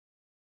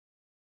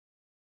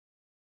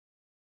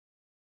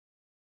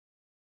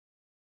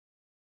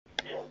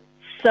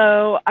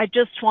So I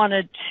just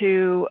wanted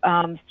to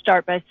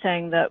start by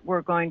saying that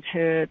we're going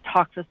to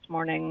talk this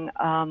morning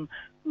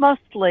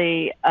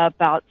mostly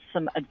about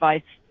some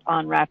advice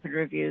on rapid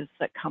reviews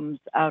that comes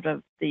out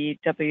of the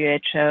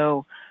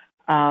WHO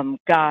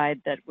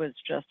guide that was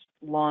just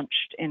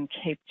launched in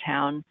Cape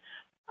Town.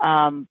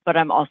 But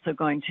I'm also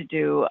going to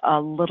do a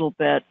little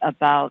bit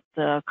about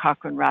the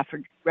Cochrane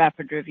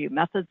Rapid Review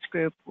Methods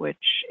group,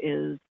 which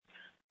is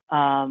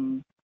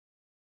one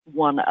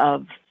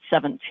of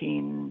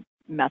 17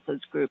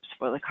 methods groups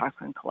for the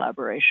Cochrane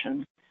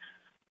collaboration.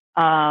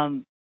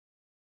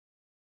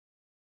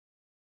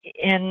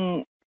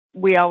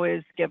 We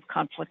always give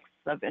conflicts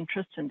of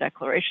interest and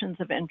declarations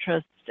of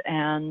interest,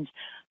 and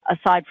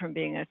aside from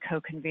being a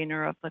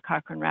co-convenor of the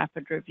Cochrane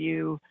Rapid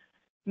Review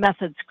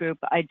Methods group,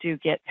 I do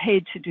get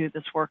paid to do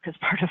this work as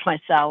part of my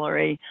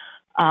salary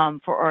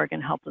for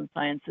Oregon Health and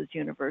Sciences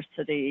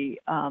University,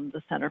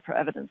 the Center for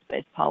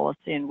Evidence-Based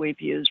Policy, and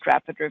we've used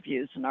rapid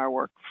reviews in our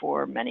work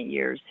for many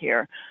years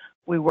here.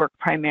 We work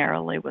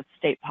primarily with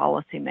state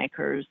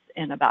policymakers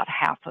in about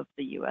half of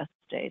the U.S.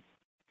 states.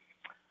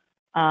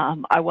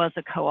 I was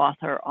a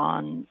co-author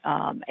on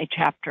a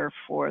chapter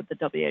for the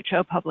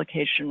WHO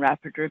publication,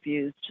 Rapid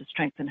Reviews to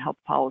Strengthen Health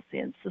Policy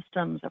and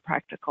Systems, a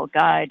practical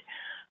guide,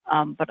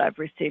 but I've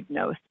received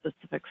no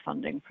specific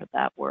funding for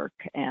that work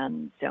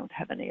and don't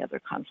have any other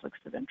conflicts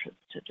of interest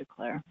to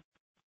declare.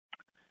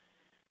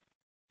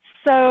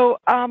 So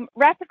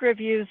rapid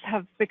reviews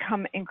have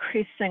become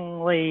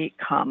increasingly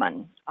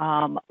common,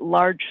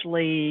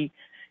 largely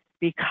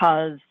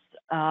because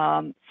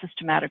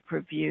systematic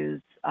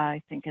reviews,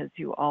 I think as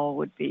you all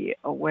would be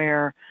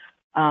aware,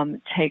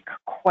 take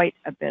quite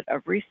a bit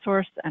of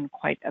resource and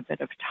quite a bit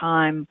of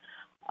time.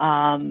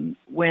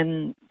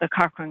 When the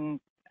Cochrane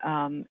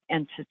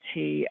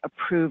entity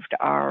approved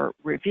our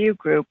review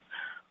group,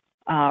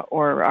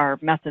 or our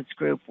methods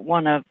group,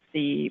 one of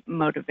the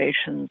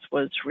motivations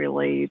was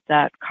really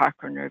that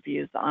Cochrane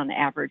reviews on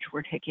average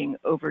were taking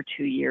over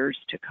 2 years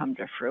to come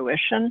to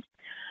fruition,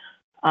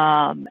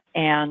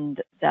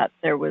 and that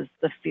there was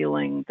the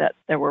feeling that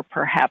there were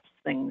perhaps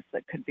things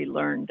that could be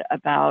learned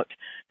about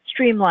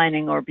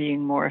streamlining or being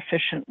more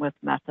efficient with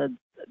methods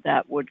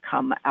that would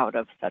come out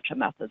of such a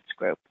methods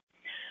group.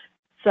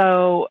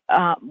 So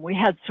we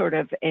had sort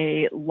of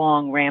a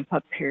long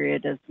ramp-up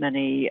period, as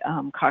many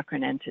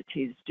Cochrane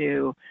entities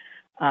do,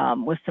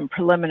 with some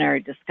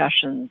preliminary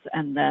discussions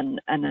and then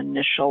an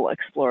initial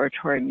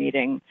exploratory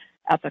meeting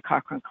at the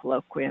Cochrane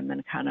Colloquium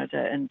in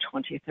Canada in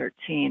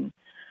 2013.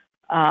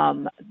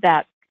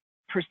 That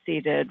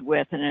proceeded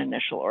with an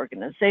initial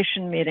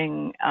organization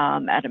meeting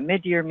at a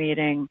mid-year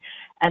meeting,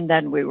 and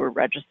then we were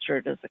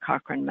registered as a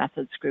Cochrane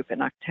Methods Group in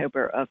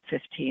October of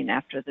 15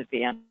 after the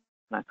Vienna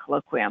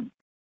Colloquium.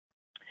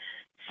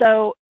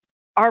 So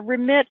our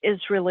remit is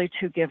really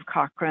to give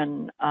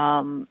Cochrane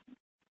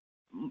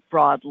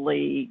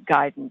broadly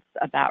guidance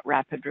about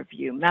rapid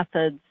review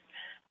methods.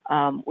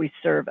 We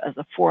serve as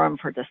a forum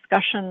for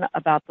discussion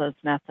about those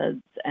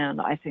methods, and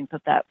I think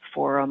that that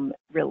forum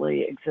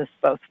really exists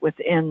both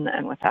within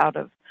and without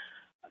of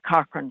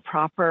Cochrane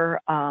proper.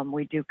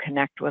 We do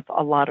connect with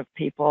a lot of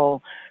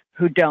people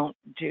who don't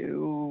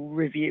do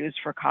reviews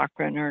for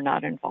Cochrane or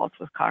not involved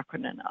with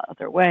Cochrane in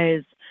other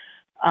ways.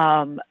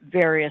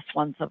 Various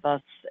ones of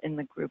us in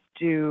the group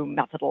do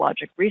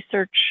methodologic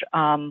research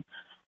on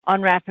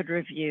rapid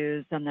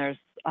reviews, and there's,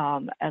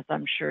 as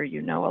I'm sure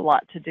you know, a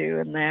lot to do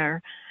in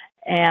there.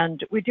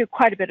 And we do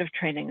quite a bit of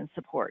training and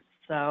support.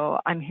 So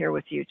I'm here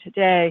with you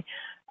today,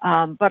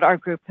 but our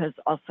group has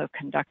also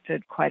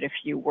conducted quite a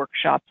few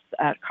workshops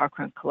at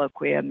Cochrane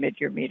Colloquia,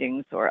 mid-year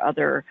meetings, or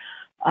other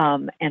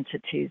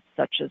entities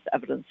such as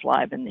Evidence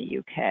Live in the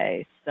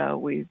UK. So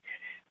we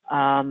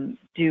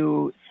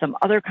do some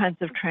other kinds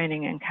of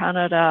training in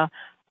Canada,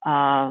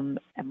 and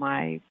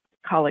my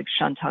colleagues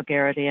Chantal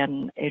Garrity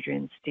and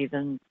Adrian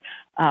Stevens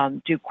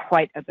do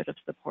quite a bit of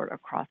support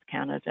across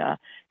Canada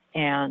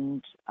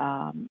and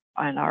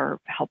are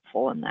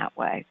helpful in that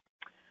way.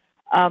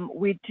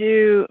 We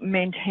do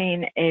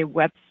maintain a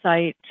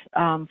website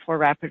for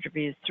rapid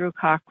reviews through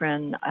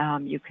Cochrane.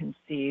 You can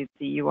see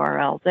the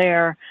URL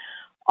there.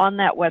 On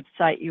that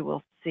website, you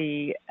will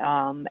see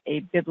a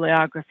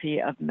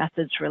bibliography of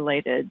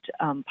methods-related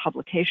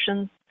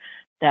publications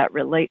that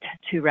relate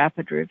to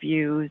rapid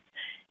reviews.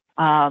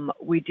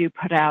 We do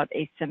put out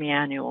a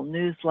semi-annual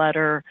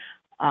newsletter,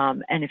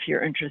 and if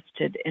you're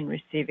interested in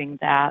receiving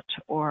that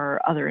or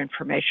other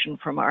information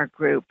from our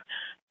group,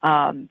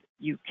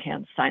 you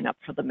can sign up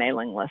for the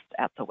mailing list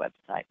at the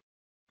website.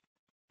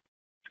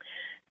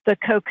 The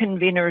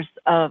co-conveners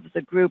of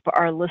the group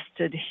are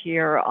listed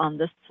here on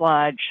this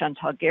slide: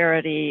 Chantal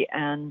Garrity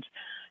and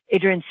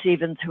Adrian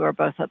Stevens, who are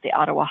both at the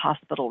Ottawa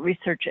Hospital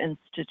Research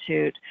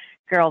Institute,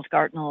 Gerald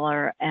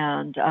Gartneler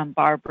and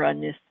Barbara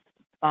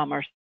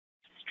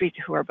Nussbaumer-Street,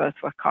 who are both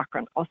with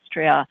Cochrane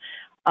Austria,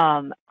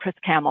 Chris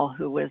Camel,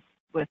 who was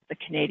with the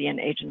Canadian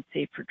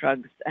Agency for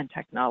Drugs and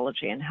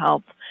Technology and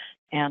Health,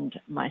 and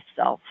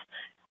myself.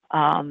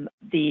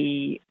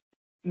 The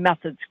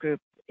methods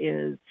group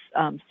is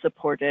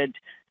supported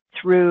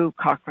through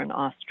Cochrane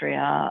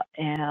Austria,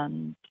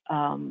 and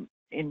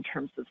in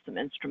terms of some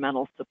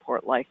instrumental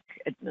support like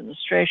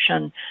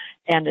administration,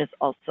 and is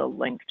also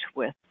linked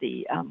with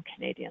the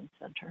Canadian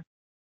Center.